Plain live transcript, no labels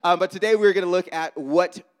But today we're going to look at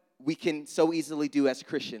what we can so easily do as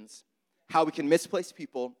Christians, how we can misplace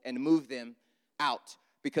people and move them out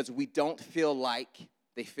because we don't feel like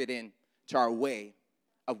they fit in to our way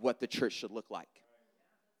of what the church should look like.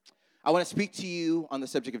 I want to speak to you on the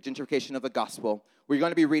subject of gentrification of the gospel. We're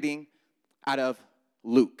going to be reading out of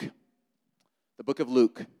Luke, the book of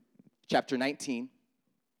Luke, chapter 19,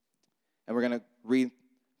 and we're going to read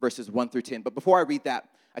verses 1 through 10. But before I read that,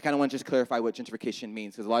 I kind of want to just clarify what gentrification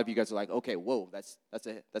means, because a lot of you guys are like, okay, whoa, that's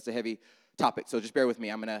a heavy topic. So just bear with me.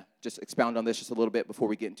 I'm going to just expound on this just a little bit before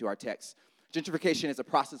we get into our text. Gentrification is a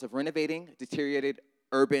process of renovating deteriorated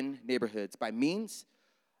urban neighborhoods by means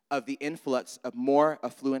of the influx of more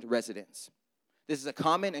affluent residents. This is a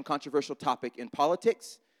common and controversial topic in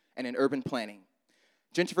politics and in urban planning.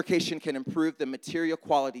 Gentrification can improve the material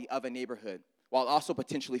quality of a neighborhood while also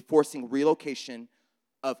potentially forcing relocation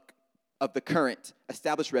of the current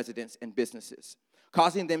established residents and businesses,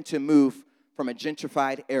 causing them to move from a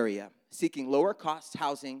gentrified area, seeking lower-cost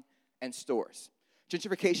housing and stores.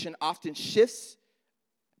 Gentrification often shifts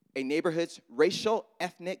a neighborhood's racial,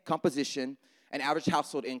 ethnic composition and average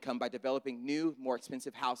household income by developing new, more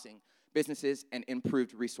expensive housing, businesses, and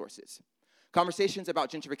improved resources. Conversations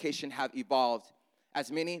about gentrification have evolved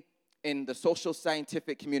as many in the social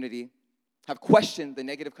scientific community have questioned the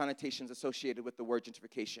negative connotations associated with the word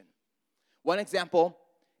gentrification. One example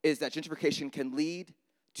is that gentrification can lead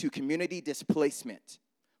to community displacement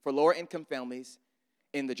for lower-income families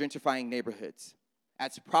in the gentrifying neighborhoods.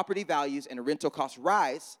 As property values and rental costs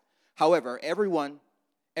rise, however, every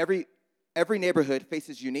neighborhood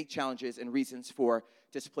faces unique challenges and reasons for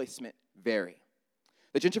displacement vary.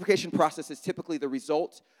 The gentrification process is typically the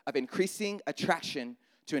result of increasing attraction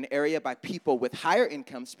to an area by people with higher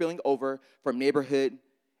incomes spilling over from neighborhood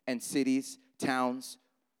and cities, towns,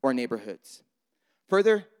 or neighborhoods.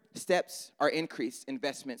 Further steps are increased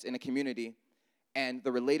investments in a community and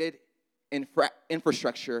the related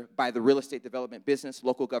infrastructure by the real estate development business,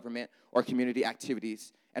 local government, or community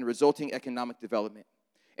activities, and resulting economic development.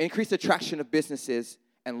 Increased attraction of businesses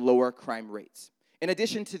and lower crime rates. In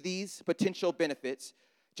addition to these potential benefits,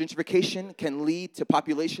 gentrification can lead to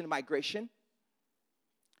population migration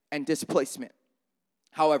and displacement.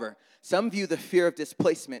 However, some view the fear of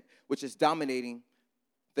displacement, which is dominating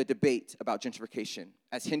the debate about gentrification,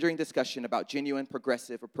 as hindering discussion about genuine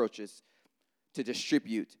progressive approaches to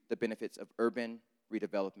distribute the benefits of urban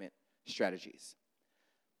redevelopment strategies.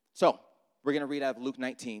 So, we're going to read out of Luke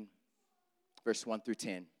 19, verse 1 through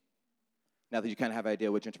 10. Now that you kind of have an idea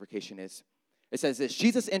what gentrification is. It says this: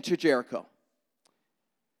 Jesus entered Jericho.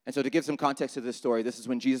 And so to give some context to this story, this is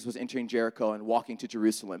when Jesus was entering Jericho and walking to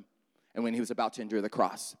Jerusalem, and when he was about to endure the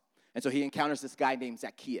cross. And so he encounters this guy named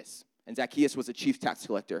Zacchaeus. And Zacchaeus was a chief tax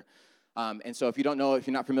collector. And so if you're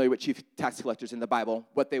not familiar with chief tax collectors in the Bible,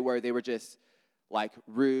 what they were just like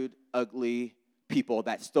rude, ugly people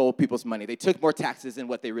that stole people's money. They took more taxes than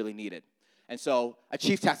what they really needed. And so a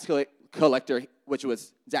chief tax collector, which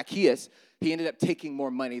was Zacchaeus, he ended up taking more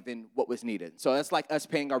money than what was needed. So that's like us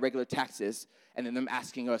paying our regular taxes and then them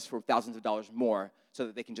asking us for thousands of dollars more so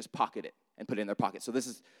that they can just pocket it and put it in their pocket. So this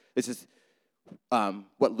is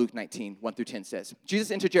what Luke 19, 1 through 10 says.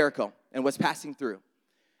 Jesus entered Jericho and was passing through.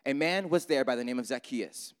 A man was there by the name of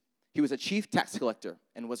Zacchaeus. He was a chief tax collector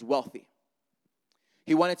and was wealthy.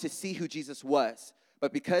 He wanted to see who Jesus was,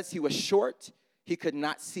 but because he was short, he could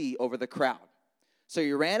not see over the crowd. So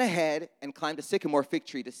he ran ahead and climbed a sycamore fig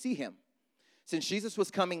tree to see him, since Jesus was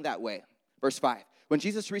coming that way. Verse 5, when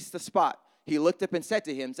Jesus reached the spot, he looked up and said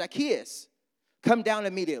to him, Zacchaeus, come down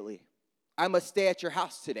immediately. I must stay at your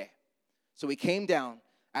house today. So he came down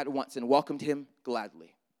at once and welcomed him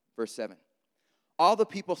gladly. Verse 7, all the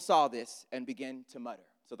people saw this and began to mutter.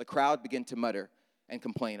 So the crowd began to mutter and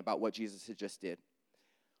complain about what Jesus had just did.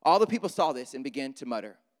 All the people saw this and began to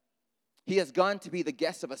mutter. He has gone to be the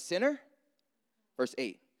guest of a sinner? Verse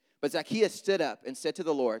 8, but Zacchaeus stood up and said to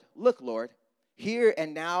the Lord, look, Lord, here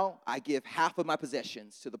and now I give half of my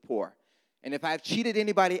possessions to the poor. And if I have cheated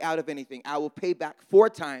anybody out of anything, I will pay back 4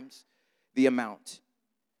 times the amount.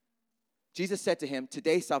 Jesus said to him,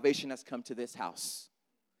 today salvation has come to this house,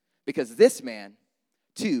 because this man,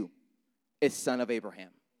 too, is son of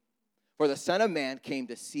Abraham. For the Son of Man came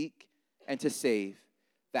to seek and to save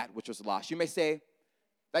that which was lost. You may say,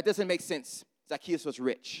 that doesn't make sense. Zacchaeus was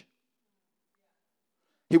rich.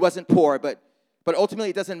 He wasn't poor, but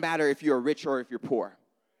ultimately it doesn't matter if you're rich or if you're poor.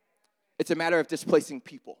 It's a matter of displacing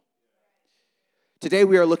people. Today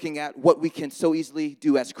we are looking at what we can so easily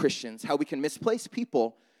do as Christians, how we can misplace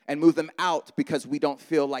people and move them out because we don't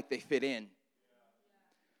feel like they fit in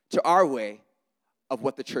to our way of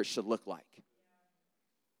what the church should look like.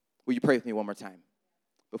 Will you pray with me one more time?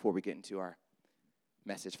 before we get into our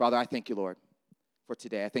message. Father, I thank you, Lord, for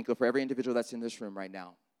today. I thank you for every individual that's in this room right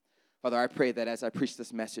now. Father, I pray that as I preach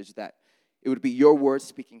this message, that it would be your word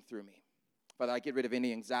speaking through me. Father, I get rid of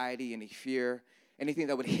any anxiety, any fear, anything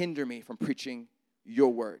that would hinder me from preaching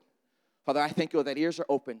your word. Father, I thank you that ears are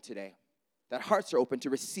open today, that hearts are open to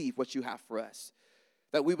receive what you have for us,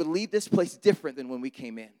 that we would leave this place different than when we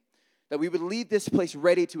came in, that we would leave this place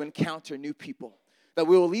ready to encounter new people, that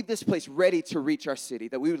we will leave this place ready to reach our city,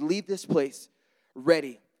 that we would leave this place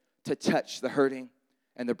ready to touch the hurting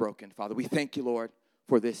and the broken. Father, we thank you, Lord,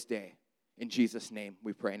 for this day. In Jesus' name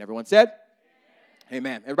we pray. And everyone said,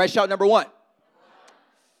 Amen. Everybody shout number one.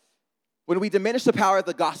 When we diminish the power of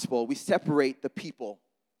the gospel, we separate the people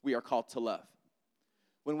we are called to love.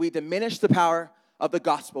 When we diminish the power of the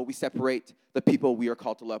gospel, we separate the people we are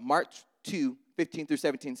called to love. Mark 2:15 through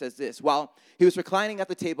 17 says this: while he was reclining at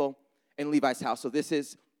the table in Levi's house. So this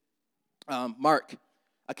is Mark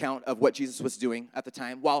account of what Jesus was doing at the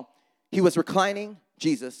time. While he was reclining,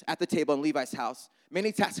 Jesus, at the table in Levi's house,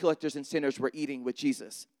 many tax collectors and sinners were eating with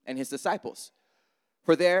Jesus and his disciples.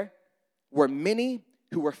 For there were many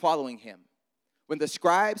who were following him. When the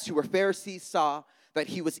scribes who were Pharisees saw that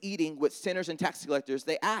he was eating with sinners and tax collectors,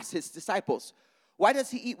 they asked his disciples, "Why does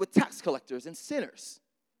he eat with tax collectors and sinners?"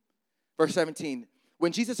 Verse 17,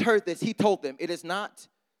 when Jesus heard this, he told them, it is not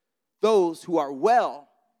those who are well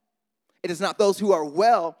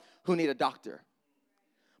who need a doctor,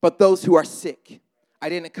 but those who are sick. I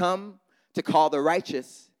didn't come to call the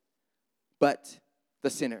righteous, but the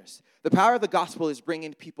sinners. The power of the gospel is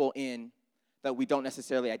bringing people in that we don't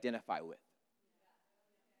necessarily identify with.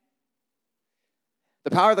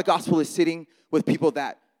 The power of the gospel is sitting with people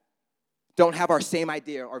that don't have our same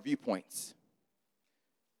idea or viewpoints.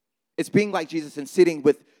 It's being like Jesus and sitting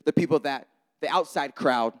with the people that the outside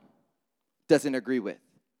crowd doesn't agree with.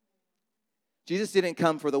 Jesus didn't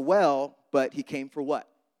come for the well, but he came for what?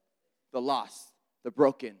 The lost, the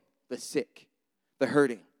broken, the sick, the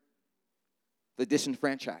hurting, the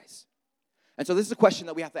disenfranchised. And so this is a question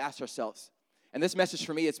that we have to ask ourselves. And this message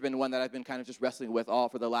for me, it's been one that I've been kind of just wrestling with all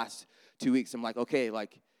for the last 2 weeks. I'm like, okay,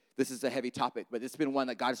 this is a heavy topic, but it's been one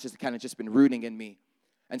that God has just kind of just been rooting in me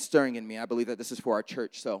and stirring in me. I believe that this is for our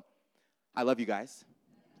church. So I love you guys.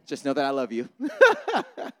 Just know that I love you.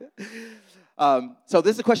 So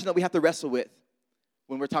this is a question that we have to wrestle with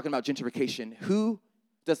when we're talking about gentrification. Who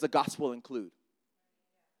does the gospel include?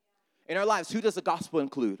 In our lives, who does the gospel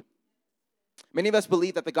include? Many of us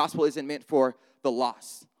believe that the gospel isn't meant for the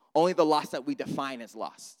lost. Only the lost that we define as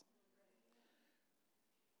lost.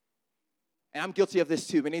 And I'm guilty of this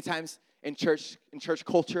too. Many times in church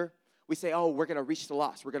culture, we say, oh, we're going to reach the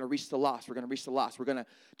lost. We're going to reach the lost. We're going to reach the lost. We're going to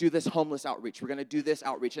do this homeless outreach. We're going to do this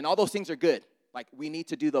outreach. And all those things are good. Like, we need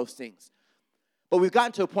to do those things. But we've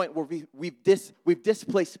gotten to a point where we've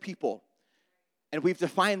displaced people. And we've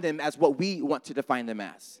defined them as what we want to define them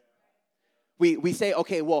as. We say,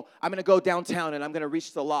 okay, well, I'm going to go downtown and I'm going to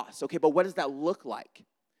reach the lost. Okay, but what does that look like?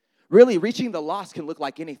 Really, reaching the lost can look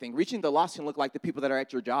like anything. Reaching the lost can look like the people that are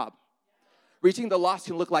at your job. Reaching the lost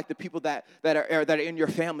can look like the people that are in your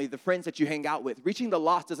family, the friends that you hang out with. Reaching the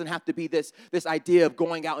lost doesn't have to be this idea of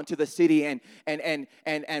going out into the city and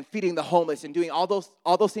feeding the homeless and doing all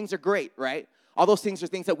those things are great, right? All those things are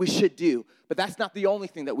things that we should do, but that's not the only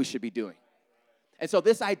thing that we should be doing. And so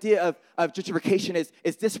this idea of gentrification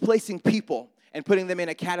is displacing people and putting them in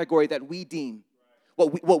a category that we deem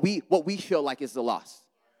what we feel like is the lost.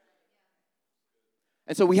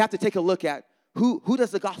 And so we have to take a look at who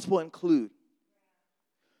does the gospel include?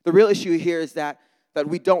 The real issue here is that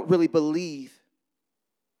we don't really believe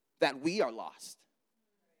that we are lost.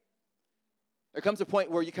 There comes a point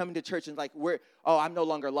where you come into church and I'm no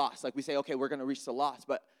longer lost. Like we say, okay, we're going to reach the lost.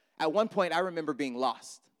 But at one point, I remember being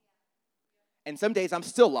lost. And some days I'm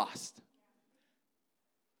still lost.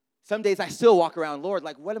 Some days I still walk around, Lord,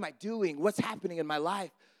 like, what am I doing? What's happening in my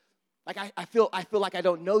life? Like, I feel like I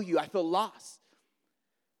don't know you. I feel lost.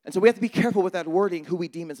 And so we have to be careful with that wording, who we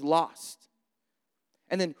deem as lost.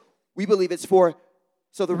 And then we believe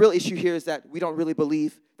so the real issue here is that we don't really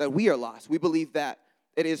believe that we are lost. We believe that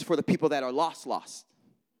it is for the people that are lost.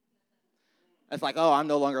 It's like, oh, I'm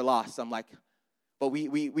no longer lost. I'm like, but we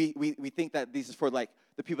think that this is for like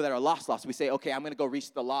the people that are lost. We say, okay, I'm going to go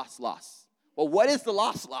reach the lost. Well, what is the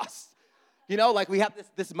lost? You know, like we have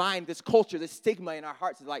this mind, this culture, this stigma in our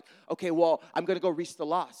hearts. It's like, okay, well, I'm going to go reach the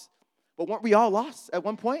lost. But weren't we all lost at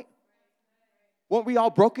one point? Weren't we all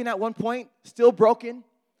broken at one point? Still broken?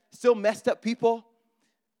 Still messed up people?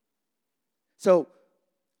 So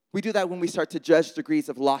we do that when we start to judge degrees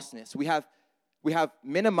of lostness. We have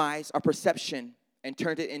minimized our perception and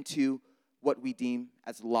turned it into what we deem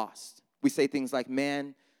as lost. We say things like,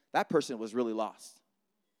 man, that person was really lost.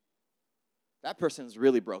 That person is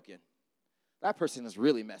really broken. That person is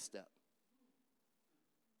really messed up.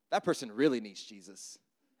 That person really needs Jesus.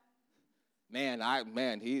 Man,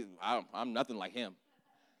 I'm nothing like him.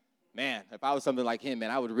 Man, if I was something like him,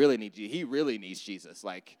 man, I would really need Jesus. He really needs Jesus.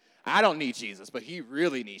 Like, I don't need Jesus, but he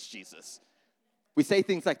really needs Jesus. We say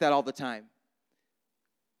things like that all the time.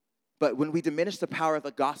 But when we diminish the power of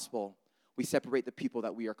the gospel, we separate the people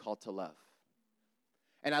that we are called to love.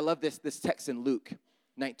 And I love this text in Luke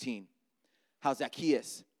 19, how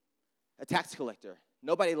Zacchaeus, a tax collector,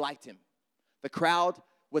 nobody liked him. The crowd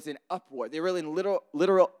was in uproar. They were in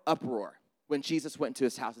literal uproar when Jesus went into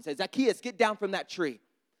his house and said, Zacchaeus, get down from that tree.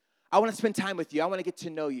 I want to spend time with you. I want to get to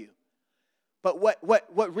know you. But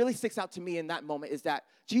what really sticks out to me in that moment is that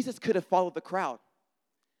Jesus could have followed the crowd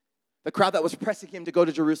that was pressing him to go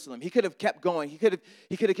to Jerusalem. He could have kept going. He could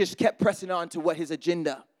have just kept pressing on to what his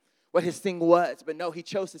agenda, what his thing was. But no, he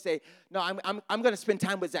chose to say, no, I'm going to spend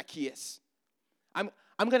time with Zacchaeus. I'm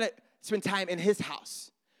going to spend time in his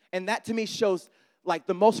house. And that to me shows like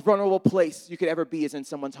the most vulnerable place you could ever be is in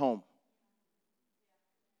someone's home.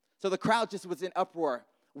 So the crowd just was in uproar,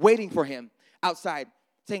 waiting for him outside,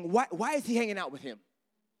 saying, why is he hanging out with him?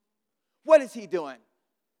 What is he doing?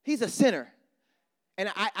 He's a sinner.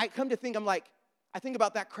 And I come to think, I think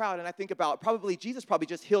about that crowd, and I think about Jesus probably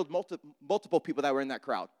just healed multiple people that were in that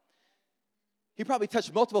crowd. He probably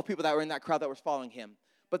touched multiple people that were in that crowd that was following him.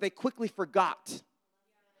 But they quickly forgot.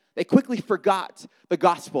 They quickly forgot the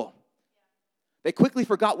gospel. They quickly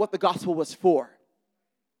forgot what the gospel was for.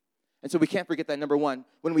 And so we can't forget that, number one,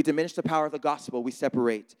 when we diminish the power of the gospel, we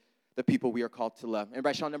separate the people we are called to love.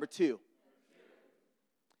 Everybody shout number two.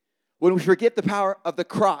 When we forget the power of the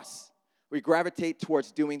cross, we gravitate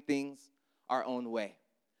towards doing things our own way.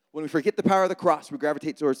 When we forget the power of the cross, we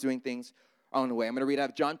gravitate towards doing things our own way. I'm going to read out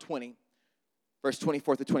of John 20, verse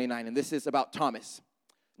 24 to 29. And this is about Thomas,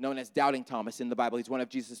 known as Doubting Thomas in the Bible. He's one of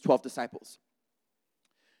Jesus' 12 disciples.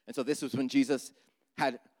 And so this was when Jesus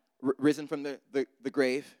had risen from the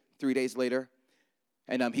grave 3 days later.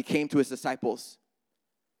 And he came to his disciples.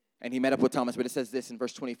 And he met up with Thomas. But it says this in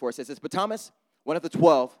verse 24. It says this, but Thomas, one of the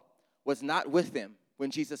 12, was not with them when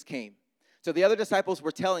Jesus came. So the other disciples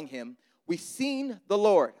were telling him, we've seen the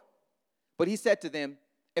Lord. But he said to them,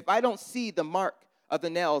 if I don't see the mark of the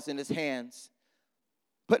nails in his hands,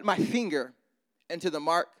 put my finger into the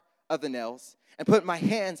mark of the nails, and put my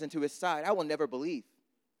hands into his side, I will never believe.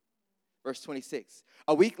 Verse 26.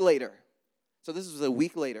 A week later, so this was a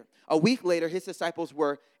week later, his disciples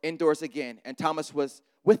were indoors again, and Thomas was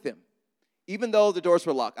with them. Even though the doors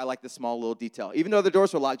were locked, I like this small little detail. Even though the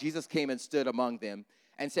doors were locked, Jesus came and stood among them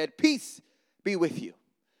and said, peace be with you.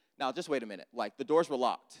 Now, just wait a minute. Like, the doors were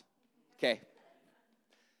locked, okay?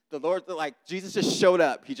 The Lord, like, Jesus just showed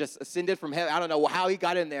up. He just ascended from heaven. I don't know how he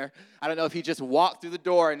got in there. I don't know if he just walked through the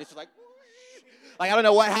door and it's just like I don't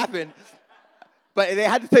know what happened. But they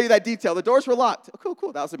had to tell you that detail. The doors were locked. Oh,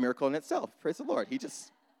 cool. That was a miracle in itself. Praise the Lord. He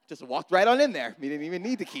just walked right on in there. He didn't even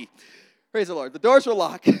need the key. Praise the Lord. The doors were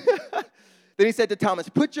locked. Then he said to Thomas,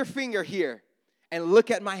 put your finger here and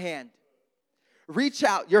look at my hand. Reach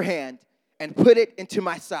out your hand and put it into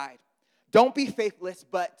my side. Don't be faithless,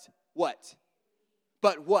 but what?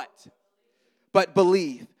 But what? But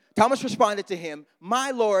believe. Thomas responded to him,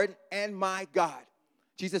 my Lord and my God.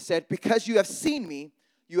 Jesus said, because you have seen me,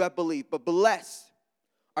 you have believed. But blessed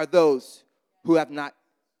are those who have not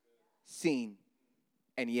seen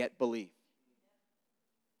and yet believe.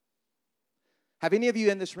 Have any of you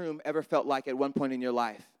in this room ever felt like at one point in your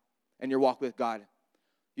life, in your walk with God,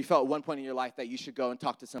 you felt at one point in your life that you should go and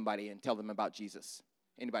talk to somebody and tell them about Jesus?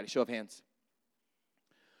 Anybody? Show of hands.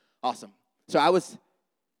 Awesome. So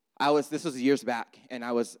this was years back, and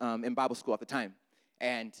I was in Bible school at the time.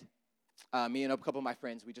 And me and a couple of my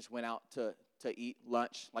friends, we just went out to eat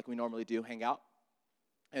lunch like we normally do, hang out.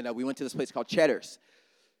 And we went to this place called Cheddar's.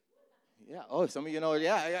 Yeah, some of you know,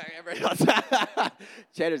 yeah, everybody else.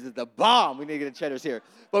 Cheddar's is the bomb. We need to get a Cheddar's here.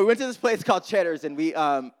 But we went to this place called Cheddar's, and we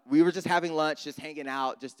were just having lunch, just hanging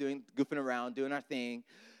out, just goofing around, doing our thing,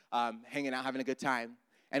 hanging out, having a good time.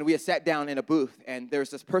 And we had sat down in a booth, and there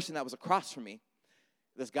was this person that was across from me,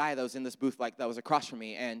 this guy that was in this booth that was across from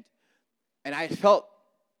me, and I felt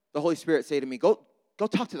the Holy Spirit say to me, go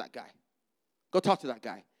talk to that guy. Go talk to that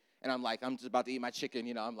guy. And I'm just about to eat my chicken,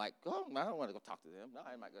 I'm like, oh, I don't want to go talk to them. No,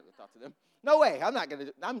 I'm not going to go talk to them. No way, I'm not going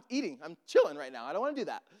to. I'm eating. I'm chilling right now. I don't want to do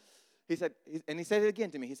that. He said it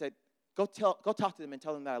again to me. He said, go talk to them and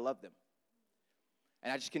tell them that I love them.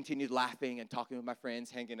 And I just continued laughing and talking with my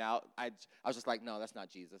friends, hanging out. I was just like, no, that's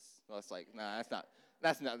not Jesus. I was like, no,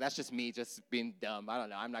 that's just me just being dumb. I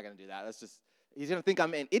don't know. I'm not going to do that. He's going to think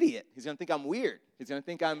I'm an idiot. He's going to think I'm weird. He's going to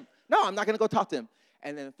think I'm not going to go talk to him.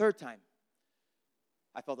 And then the third time,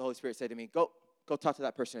 I felt the Holy Spirit say to me, go talk to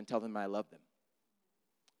that person and tell them I love them.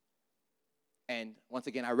 And once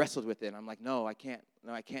again, I wrestled with it. I'm like, no, I can't.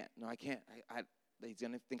 No, I can't. No, I can't. He's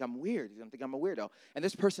going to think I'm weird. He's going to think I'm a weirdo. And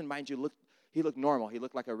this person, mind you, he looked normal. He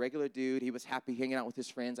looked like a regular dude. He was happy hanging out with his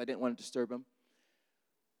friends. I didn't want to disturb him.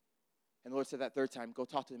 And the Lord said that third time, go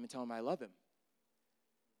talk to him and tell him I love him.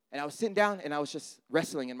 And I was sitting down, and I was just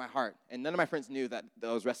wrestling in my heart. And none of my friends knew that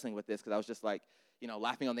I was wrestling with this because I was just like,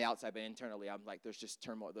 laughing on the outside, but internally, I'm like, there's just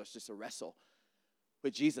turmoil. There's just a wrestle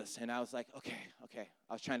with Jesus. And I was like, okay.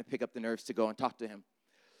 I was trying to pick up the nerves to go and talk to him.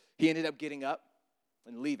 He ended up getting up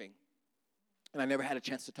and leaving. And I never had a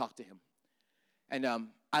chance to talk to him. And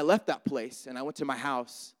I left that place, and I went to my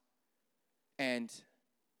house, and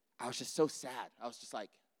I was just so sad. I was just like,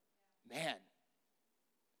 man,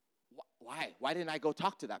 why? Why didn't I go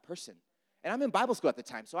talk to that person? And I'm in Bible school at the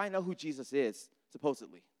time, so I know who Jesus is,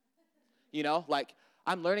 supposedly.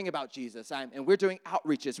 I'm learning about Jesus, and we're doing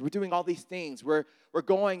outreaches. We're doing all these things. We're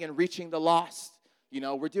going and reaching the lost.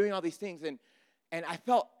 We're doing all these things. And I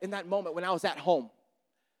felt in that moment when I was at home,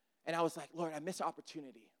 and I was like, Lord, I miss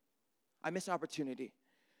opportunity.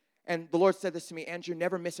 And the Lord said this to me, Andrew,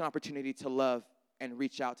 never miss an opportunity to love and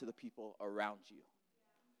reach out to the people around you.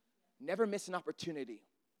 Never miss an opportunity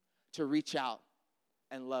to reach out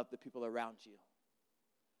and love the people around you.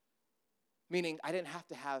 Meaning, I didn't have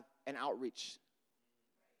to have an outreach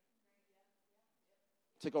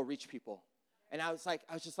to go reach people. And I was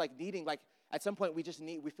just needing, at some point we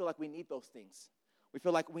feel like we need those things. We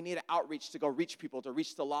feel like we need an outreach to go reach people, to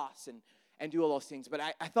reach the lost and do all those things. But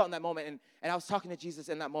I felt in that moment, and I was talking to Jesus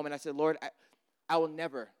in that moment. I said, Lord, I will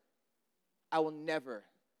never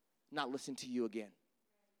not listen to you again.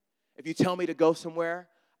 If you tell me to go somewhere,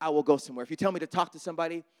 I will go somewhere. If you tell me to talk to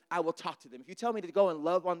somebody, I will talk to them. If you tell me to go and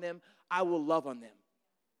love on them, I will love on them.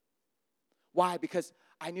 Why? Because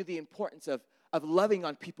I knew the importance of loving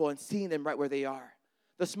on people and seeing them right where they are.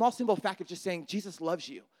 The small, simple fact of just saying, Jesus loves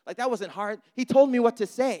you. That wasn't hard. He told me what to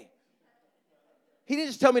say. He didn't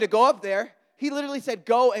just tell me to go up there. He literally said,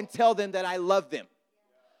 go and tell them that I love them.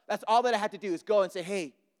 That's all that I had to do is go and say,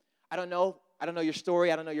 hey, I don't know your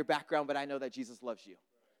story. I don't know your background, but I know that Jesus loves you.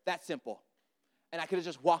 That simple. And I could have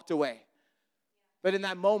just walked away. But in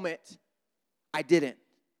that moment, I didn't.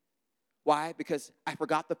 Why? Because I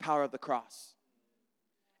forgot the power of the cross.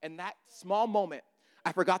 In that small moment,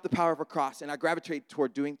 I forgot the power of a cross, and I gravitated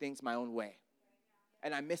toward doing things my own way.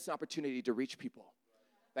 And I missed an opportunity to reach people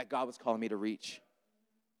that God was calling me to reach.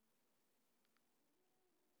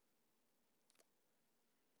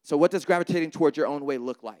 So what does gravitating towards your own way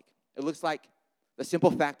look like? It looks like the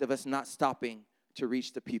simple fact of us not stopping to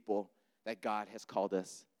reach the people that God has called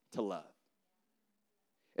us to love.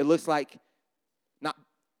 It looks like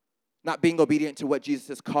not being obedient to what Jesus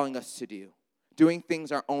is calling us to do. Doing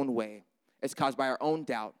things our own way is caused by our own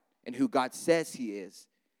doubt in who God says he is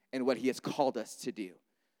and what he has called us to do.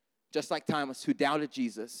 Just like Thomas, who doubted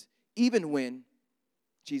Jesus, even when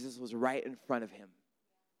Jesus was right in front of him,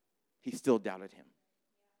 he still doubted him.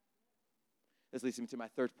 This leads me to my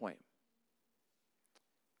third point.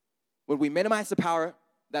 When we minimize the power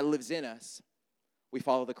that lives in us, we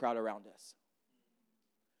follow the crowd around us.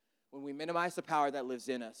 When we minimize the power that lives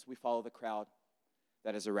in us, we follow the crowd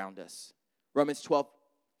that is around us. Romans 12,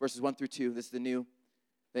 verses 1 through 2. This is the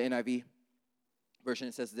NIV version.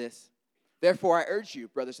 It says this. Therefore, I urge you,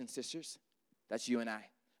 brothers and sisters, that's you and I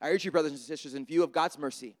urge you, brothers and sisters, in view of God's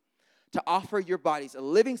mercy, to offer your bodies a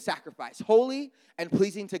living sacrifice, holy and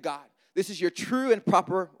pleasing to God. This is your true and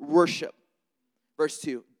proper worship. Verse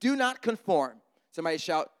 2, do not conform. Somebody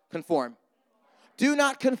shout, conform. Do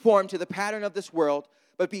not conform to the pattern of this world,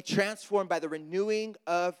 but be transformed by the renewing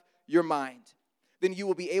of your mind. Then you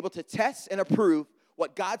will be able to test and approve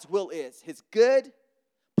what God's will is, his good,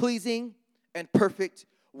 pleasing, and perfect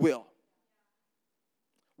will.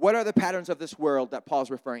 What are the patterns of this world that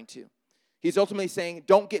Paul's referring to? He's ultimately saying,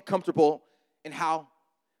 don't get comfortable in how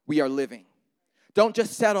we are living. Don't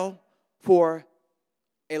just settle for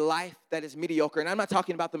a life that is mediocre. And I'm not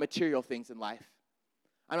talking about the material things in life.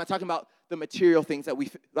 I'm not talking about the material things that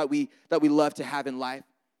we love to have in life.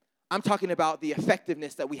 I'm talking about the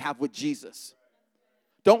effectiveness that we have with Jesus.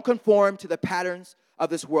 Don't conform to the patterns of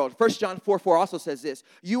this world. 1 John 4:4 also says this,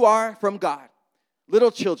 you are from God,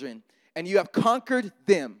 little children, and you have conquered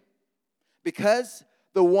them, because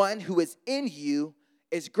the one who is in you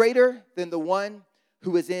is greater than the one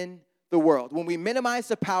who is in the world. When we minimize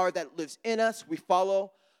the power that lives in us, we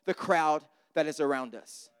follow the crowd that is around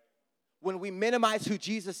us. when we minimize who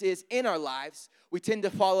Jesus is in our lives, we tend to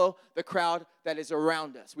follow the crowd that is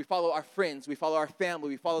around us. We follow our friends. We follow our family.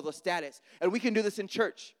 We follow the status. And we can do this in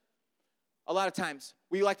church. A lot of times,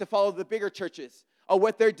 we like to follow the bigger churches. Oh,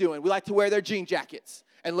 what they're doing. We like to wear their jean jackets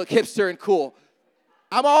and look hipster and cool.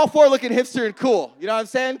 I'm all for looking hipster and cool. You know what I'm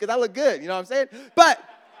saying? Because I look good. You know what I'm saying? But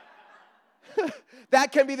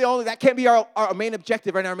that can't be our main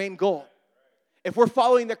objective and our main goal. If we're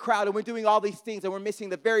following the crowd and we're doing all these things and we're missing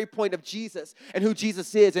the very point of Jesus and who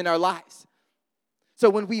Jesus is in our lives. So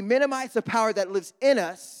when we minimize the power that lives in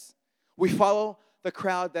us, we follow the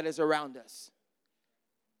crowd that is around us.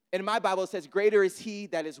 In my Bible, it says, greater is he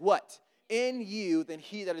that is what? In you than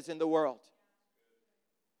he that is in the world.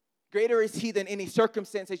 Greater is he than any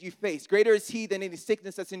circumstance that you face. Greater is he than any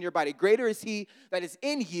sickness that's in your body. Greater is he that is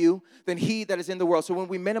in you than he that is in the world. So when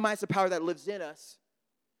we minimize the power that lives in us,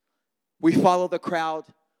 we follow the crowd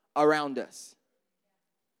around us.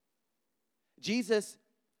 Jesus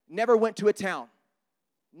never went to a town.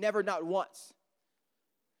 Never, not once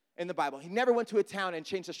in the Bible. He never went to a town and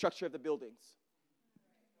changed the structure of the buildings.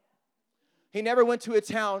 He never went to a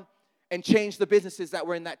town and changed the businesses that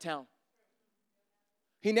were in that town.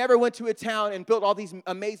 He never went to a town and built all these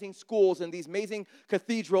amazing schools and these amazing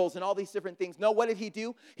cathedrals and all these different things. No, what did he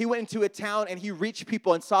do? He went into a town and he reached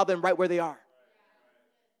people and saw them right where they are.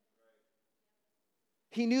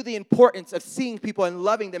 He knew the importance of seeing people and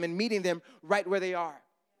loving them and meeting them right where they are.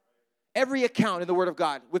 Every account in the Word of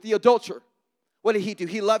God. With the adulterer, what did he do?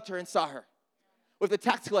 He loved her and saw her. With the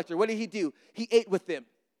tax collector, what did he do? He ate with them.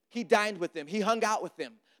 He dined with them. He hung out with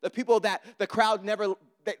them. The people that the crowd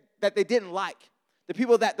that they didn't like. The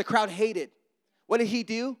people that the crowd hated. What did he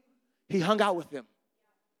do? He hung out with them.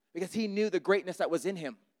 Because he knew the greatness that was in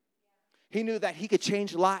him. He knew that he could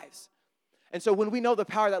change lives. And so when we know the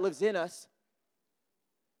power that lives in us,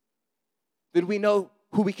 then we know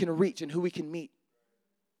who we can reach and who we can meet.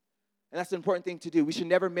 And that's the important thing to do. We should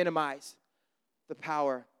never minimize the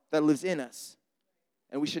power that lives in us.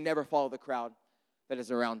 And we should never follow the crowd that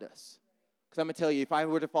is around us. Because I'm going to tell you, if I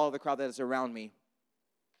were to follow the crowd that is around me,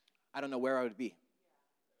 I don't know where I would be.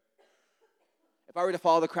 If I were to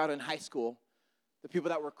follow the crowd in high school, the people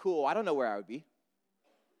that were cool, I don't know where I would be.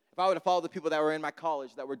 If I were to follow the people that were in my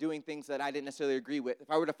college that were doing things that I didn't necessarily agree with,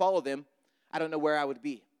 if I were to follow them, I don't know where I would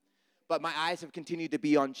be. But my eyes have continued to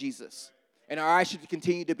be on Jesus. And our eyes should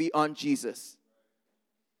continue to be on Jesus.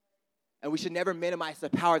 And we should never minimize the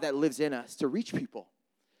power that lives in us to reach people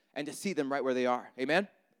and to see them right where they are. Amen?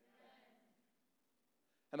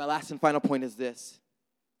 And my last and final point is this.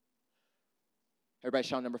 Everybody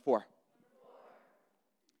shout number 4.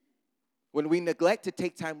 When we neglect to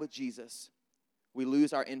take time with Jesus, we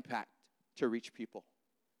lose our impact to reach people.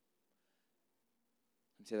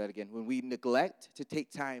 Let me say that again. When we neglect to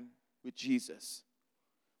take time with Jesus,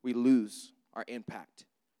 we lose our impact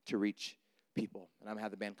to reach people. And I'm going to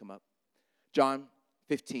have the band come up. John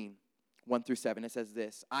 15, 1 through 7, it says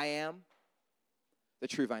this. I am the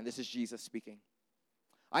true vine. This is Jesus speaking.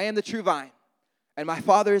 I am the true vine, and my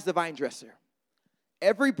Father is the vine dresser.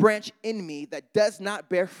 Every branch in me that does not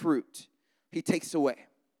bear fruit, he takes away.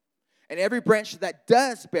 And every branch that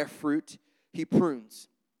does bear fruit, he prunes,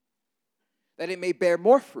 that it may bear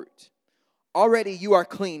more fruit. Already you are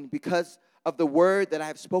clean because of the word that I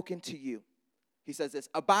have spoken to you. He says this,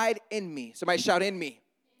 abide in me. Somebody shout, in me.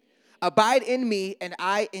 Abide in me and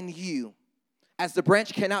I in you, as the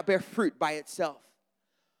branch cannot bear fruit by itself,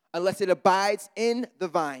 unless it abides in the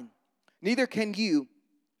vine. Neither can you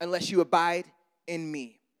unless you abide in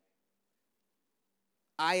me.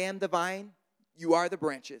 I am the vine, you are the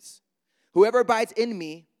branches. Whoever abides in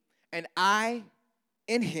me and I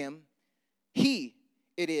in him, he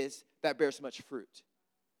it is that bears much fruit.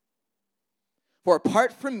 For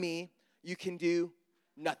apart from me, you can do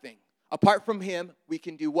nothing. Apart from him, we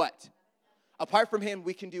can do what? Apart from him,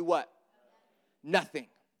 we can do what? Nothing.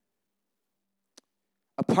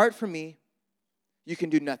 Apart from me, you can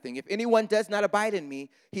do nothing. If anyone does not abide in me,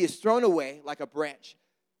 he is thrown away like a branch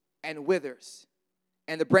and withers.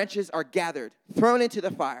 And the branches are gathered, thrown into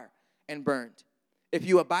the fire, and burned. If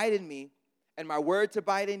you abide in me, and my words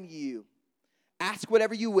abide in you, ask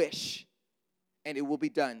whatever you wish, and it will be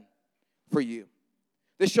done for you.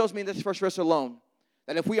 This shows me in this first verse alone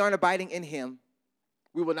that if we aren't abiding in him,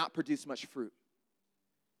 we will not produce much fruit.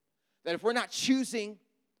 That if we're not choosing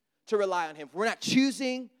to rely on him, if we're not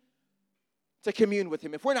choosing to commune with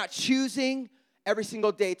him, if we're not choosing every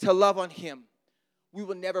single day to love on him, we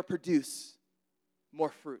will never produce more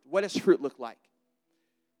fruit. What does fruit look like?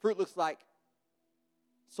 Fruit looks like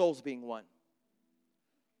souls being won.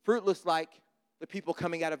 Fruit looks like the people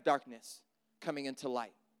coming out of darkness, coming into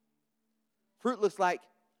light. Fruit looks like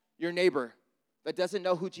your neighbor that doesn't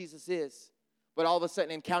know who Jesus is, but all of a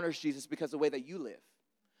sudden encounters Jesus because of the way that you live.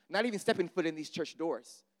 Not even stepping foot in these church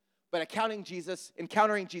doors, but encountering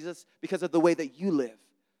Jesus because of the way that you live.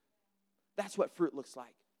 That's what fruit looks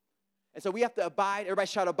like. And so we have to abide. Everybody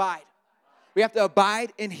shout abide. We have to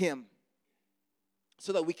abide in him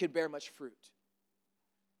so that we can bear much fruit.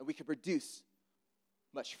 And we can produce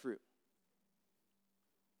much fruit.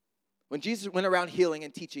 When Jesus went around healing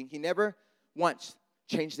and teaching, he never once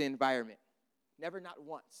changed the environment. Never, not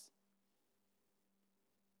once.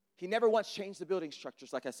 He never once changed the building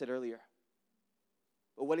structures, like I said earlier.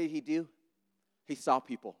 But what did he do? He saw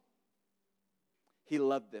people. He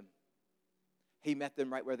loved them. He met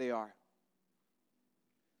them right where they are.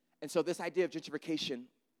 And so this idea of gentrification,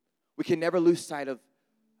 we can never lose sight of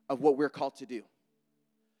what we're called to do.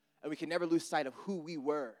 And we can never lose sight of who we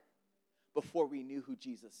were before we knew who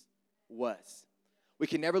Jesus was. We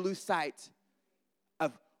can never lose sight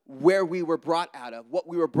of where we were brought out of, what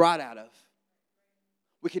we were brought out of.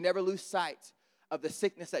 We can never lose sight of the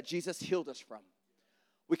sickness that Jesus healed us from.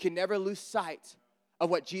 We can never lose sight of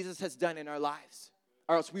what Jesus has done in our lives,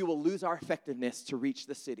 or else we will lose our effectiveness to reach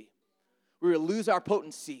the city. We will lose our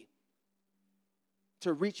potency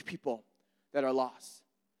to reach people that are lost.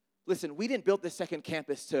 Listen, we didn't build this second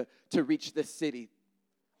campus to reach this city,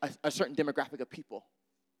 a certain demographic of people.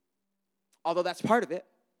 Although that's part of it.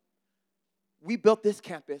 We built this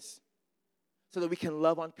campus so that we can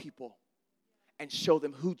love on people and show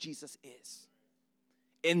them who Jesus is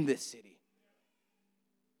in this city.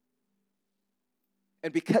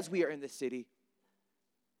 And because we are in this city,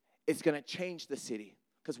 it's going to change the city.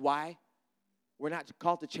 Because why? We're not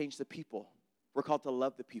called to change the people. We're called to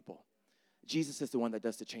love the people. Jesus is the one that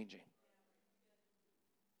does the changing.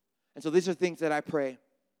 And so these are things that I pray.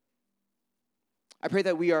 I pray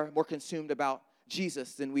that we are more consumed about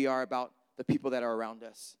Jesus than we are about the people that are around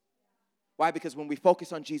us. Why? Because when we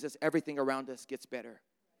focus on Jesus, everything around us gets better.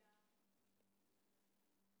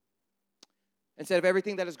 Instead of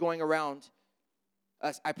everything that is going around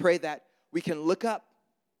us, I pray that we can look up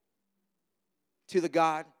to the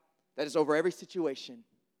God that is over every situation,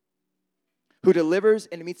 who delivers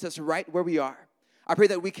and meets us right where we are. I pray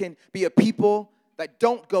that we can be a people that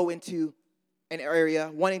don't go into an area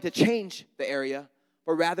wanting to change the area,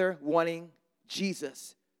 but rather wanting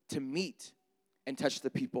Jesus to meet and touch the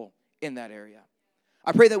people in that area.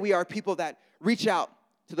 I pray that we are people that reach out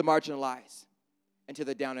to the marginalized and to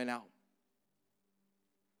the down and out.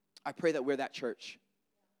 I pray that we're that church.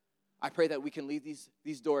 I pray that we can leave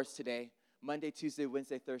these doors today, Monday, Tuesday,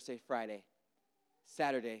 Wednesday, Thursday, Friday,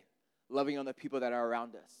 Saturday, loving on the people that are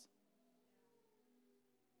around us.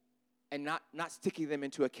 And not sticking them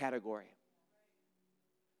into a category.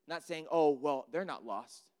 Not saying, oh, well, they're not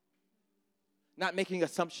lost. Not making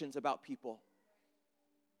assumptions about people.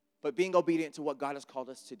 But being obedient to what God has called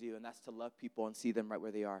us to do, and that's to love people and see them right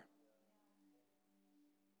where they are.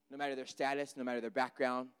 No matter their status, no matter their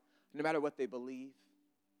background, no matter what they believe,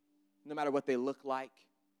 no matter what they look like.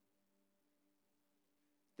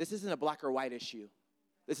 This isn't a black or white issue.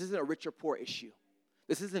 This isn't a rich or poor issue.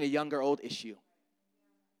 This isn't a young or old issue.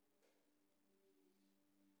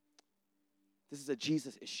 This is a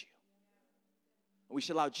Jesus issue. We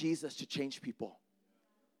should allow Jesus to change people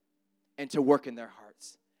and to work in their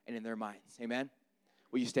hearts and in their minds. Amen?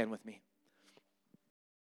 Will you stand with me?